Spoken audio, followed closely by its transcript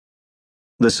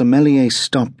The sommelier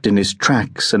stopped in his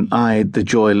tracks and eyed the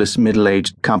joyless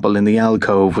middle-aged couple in the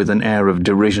alcove with an air of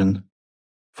derision.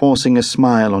 Forcing a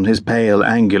smile on his pale,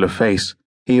 angular face,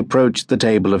 he approached the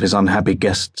table of his unhappy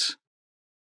guests.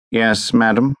 "Yes,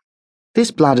 madam?" "This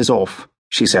blood is off,"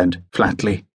 she said,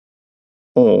 flatly.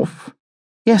 "Off?"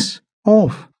 "Yes,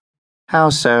 off." "How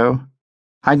so?"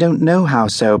 "I don't know how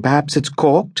so. Perhaps it's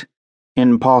corked?"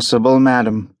 "Impossible,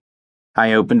 madam.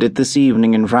 I opened it this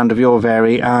evening in front of your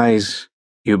very eyes.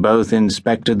 You both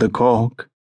inspected the cork.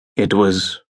 It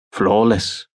was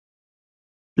flawless."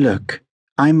 "Look,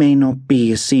 I may not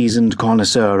be a seasoned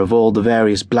connoisseur of all the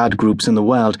various blood groups in the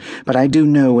world, but I do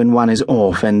know when one is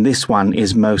off, and this one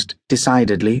is most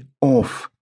decidedly off."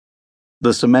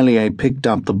 The sommelier picked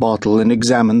up the bottle and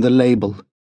examined the label.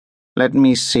 "Let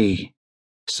me see.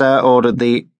 Sir ordered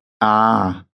the...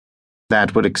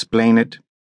 that would explain it."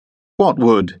 "What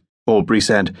would?" Aubrey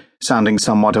said, sounding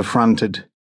somewhat affronted.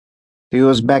 "The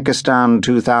Uzbekistan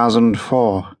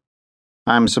 2004.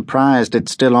 I'm surprised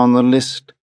it's still on the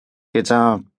list. It's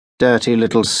our dirty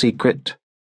little secret."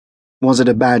 "Was it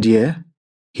a bad year?"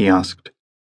 he asked.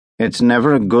 "It's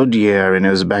never a good year in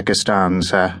Uzbekistan,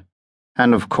 sir.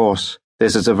 And of course,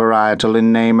 this is a varietal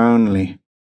in name only.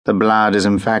 The blood is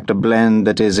in fact a blend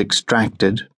that is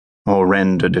extracted, or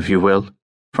rendered if you will,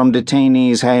 from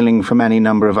detainees hailing from any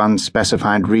number of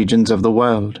unspecified regions of the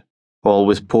world, all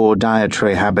with poor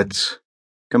dietary habits.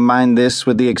 Combine this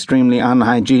with the extremely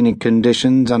unhygienic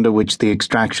conditions under which the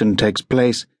extraction takes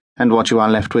place, and what you are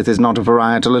left with is not a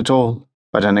varietal at all,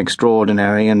 but an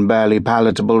extraordinary and barely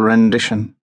palatable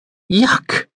rendition."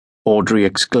 "Yuck!" Audrey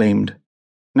exclaimed.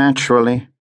 "Naturally,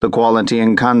 the quality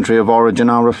and country of origin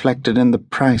are reflected in the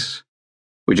price,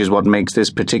 which is what makes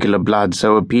this particular blood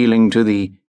so appealing to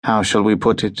the, how shall we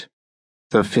put it,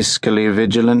 the fiscally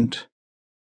vigilant.